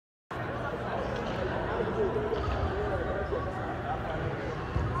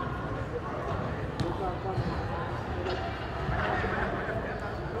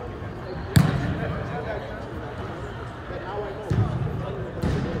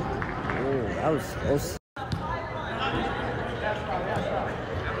that was close.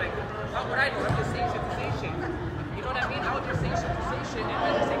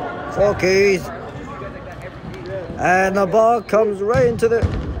 Forkies. And the ball comes right into the...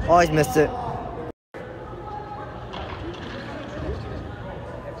 Oh, he's missed it.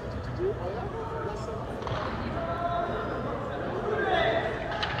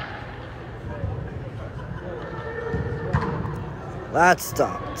 That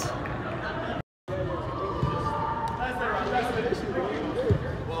stopped.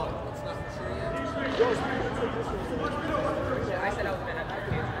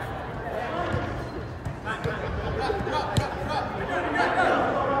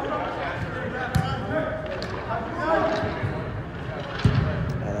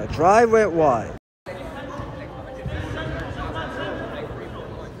 And a drive went wide.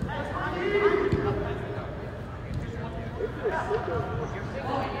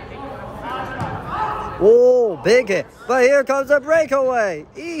 Oh, big hit. But here comes a breakaway.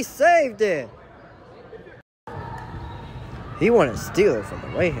 He saved it. He wanted to steal it from the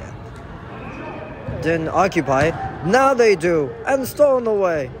right hand. Didn't occupy it. Now they do. And stolen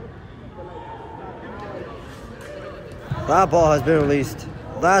away. That ball has been released.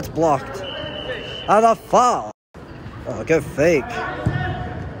 That's blocked. And a foul. Oh, good fake.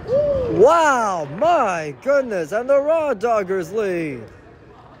 Wow, my goodness. And the Raw Doggers lead.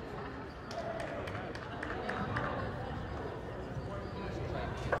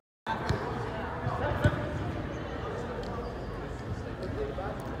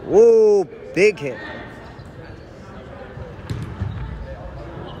 Whoa, big hit.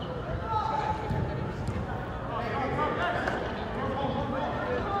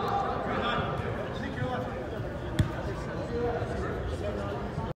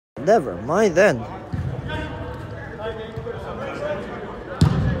 Never mind then.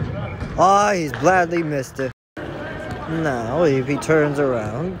 Ah, he's gladly missed it. Now, if he turns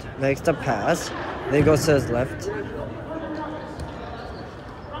around, makes the pass, then he goes to his left.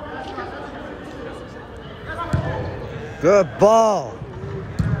 Good ball.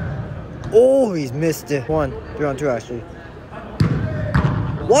 Oh, he's missed it. 3 on 2 actually.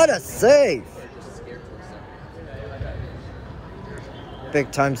 What a save.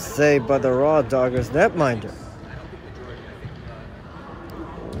 Big time save by the Raw Doggers netminder.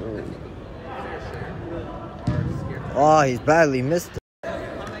 Oh, he's badly missed it.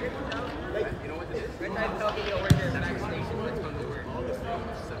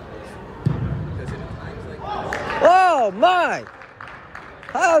 Oh my!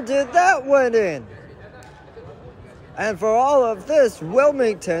 How did that went in? And for all of this,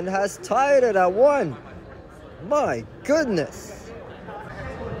 Wilmington has tied it at 1. My goodness.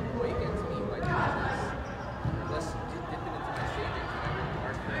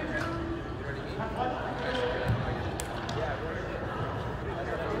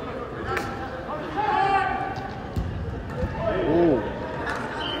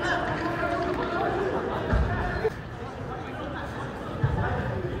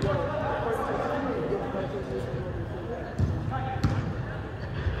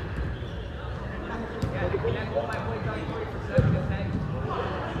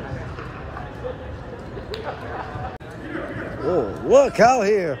 Oh, look out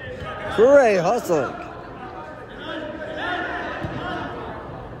here. Great hustling.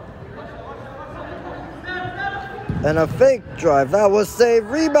 And a fake drive. That was saved.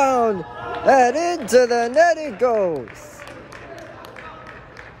 Rebound. And into the net it goes.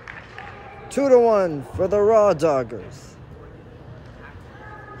 2-1 for the Raw Doggers.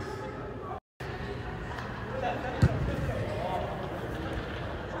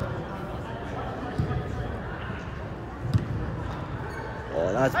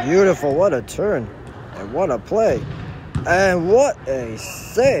 Oh, that's beautiful. What a turn. And what a play. And what a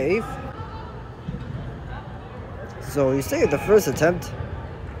save. So he saved the first attempt.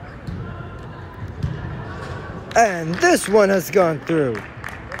 And this one has gone through.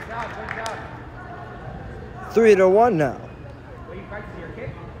 3-1 now.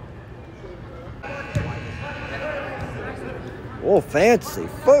 Oh, fancy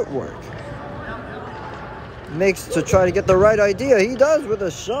footwork. Makes to try to get the right idea. He does with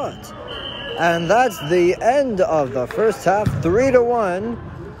a shot. And that's the end of the first half. 3-1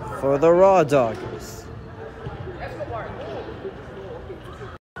 for the Raw Doggers.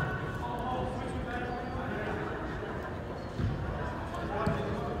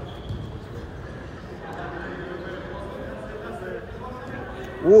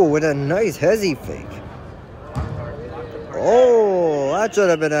 Ooh, with a nice hezzy fake. Oh, that should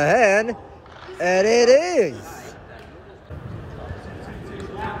have been a hand. And it is.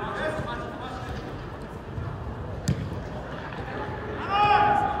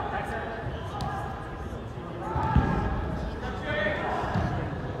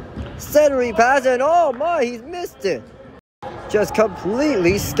 centering pass, and oh my, he's missed it. Just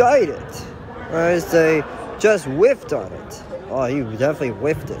completely skied it. Or I say, just whiffed on it. Oh, he definitely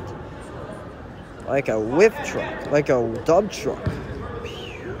whiffed it. Like a whiff truck, like a dump truck.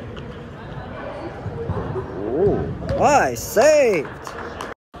 Oh, my, saved.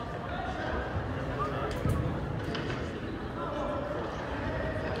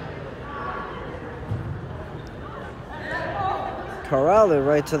 Corral it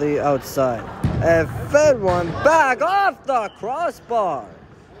right to the outside. And fed one back off the crossbar.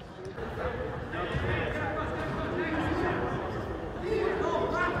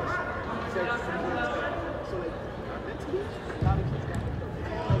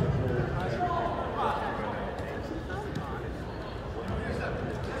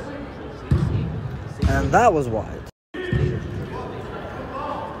 And that was wide.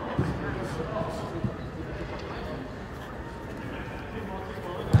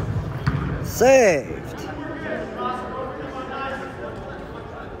 Saved.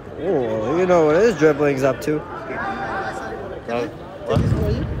 Oh, you know what his dribbling's up to.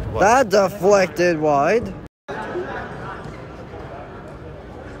 That deflected wide.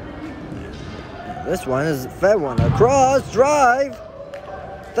 This one is fed one across, drive.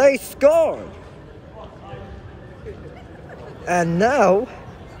 They scored. And now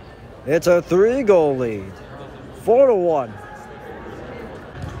it's a 3-goal lead. 4-1.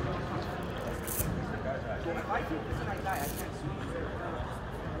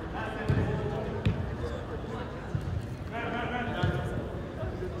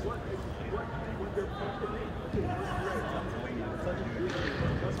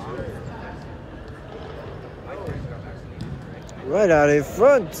 Right out in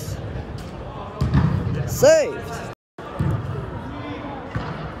front. Saved.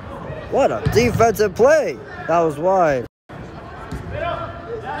 What a defensive play. That was wide.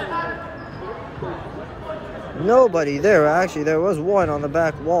 Nobody there. Actually, there was one on the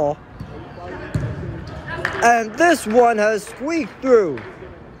back wall. And this one has squeaked through.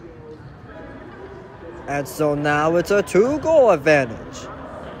 And so now it's a 2-goal advantage.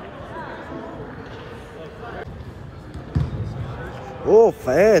 Oh,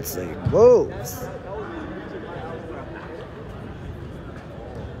 fancy moves.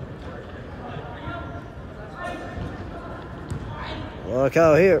 Look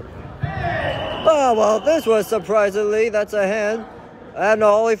out here. Oh, well, this was surprisingly, that's a hand. And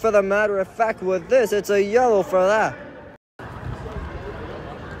only for the matter of fact with this, it's a yellow for that.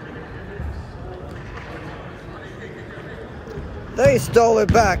 They stole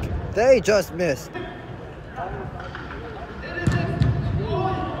it back. They just missed.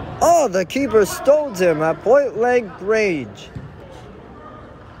 Oh, the keeper stones him at point-blank range.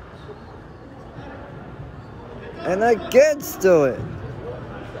 And again stole it.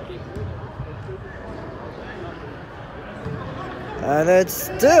 And it's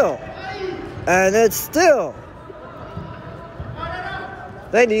still. And it's still.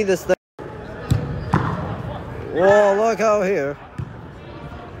 They need this thing. Whoa, look out here.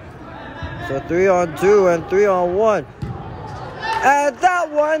 So 3-on-2 and 3-on-1. And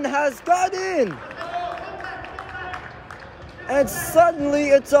that one has got in. And suddenly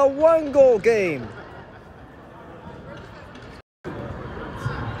it's a 1-goal game.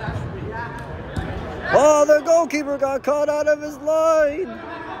 Oh, the goalkeeper got caught out of his line.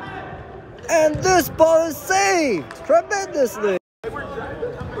 And this ball is saved tremendously.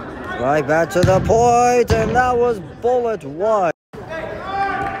 Right back to the point, and that was bullet wide.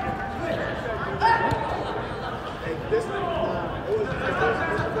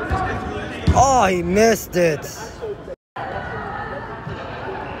 Oh, he missed it.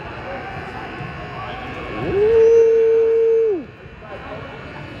 Woo.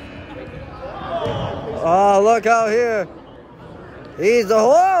 Oh, look out here. He's a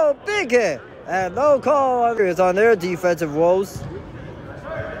whoa, big hit. And no call on their defensive woes.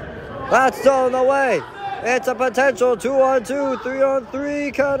 That's stolen away. It's a potential 2-on-2,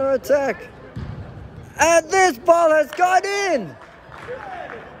 3-on-3 counterattack. And this ball has gone in.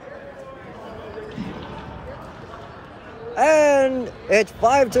 And it's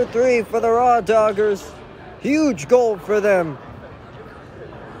 5-3 for the Raw Doggers. Huge goal for them.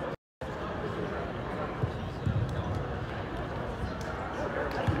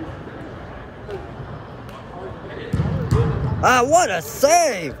 Ah, what a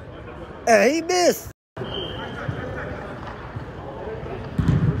save! And he missed.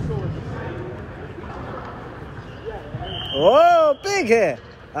 Oh, big hit.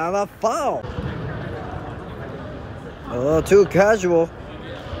 And a foul. A little too casual.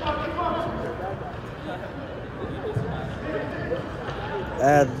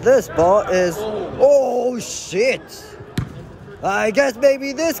 And this ball is... Oh, shit! I guess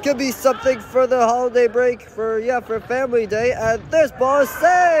maybe this could be something for the holiday break for Family Day. And this ball is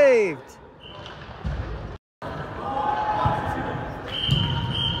saved!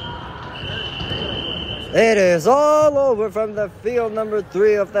 It is all over from the field number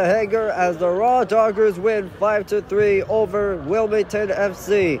 3 of the Hangar as the Raw Doggers win 5-3 over Wilmington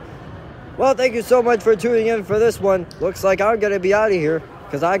FC. Well, thank you so much for tuning in for this one. Looks like I'm going to be out of here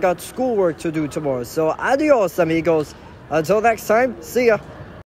because I got schoolwork to do tomorrow. So adios, amigos. Until next time, see ya.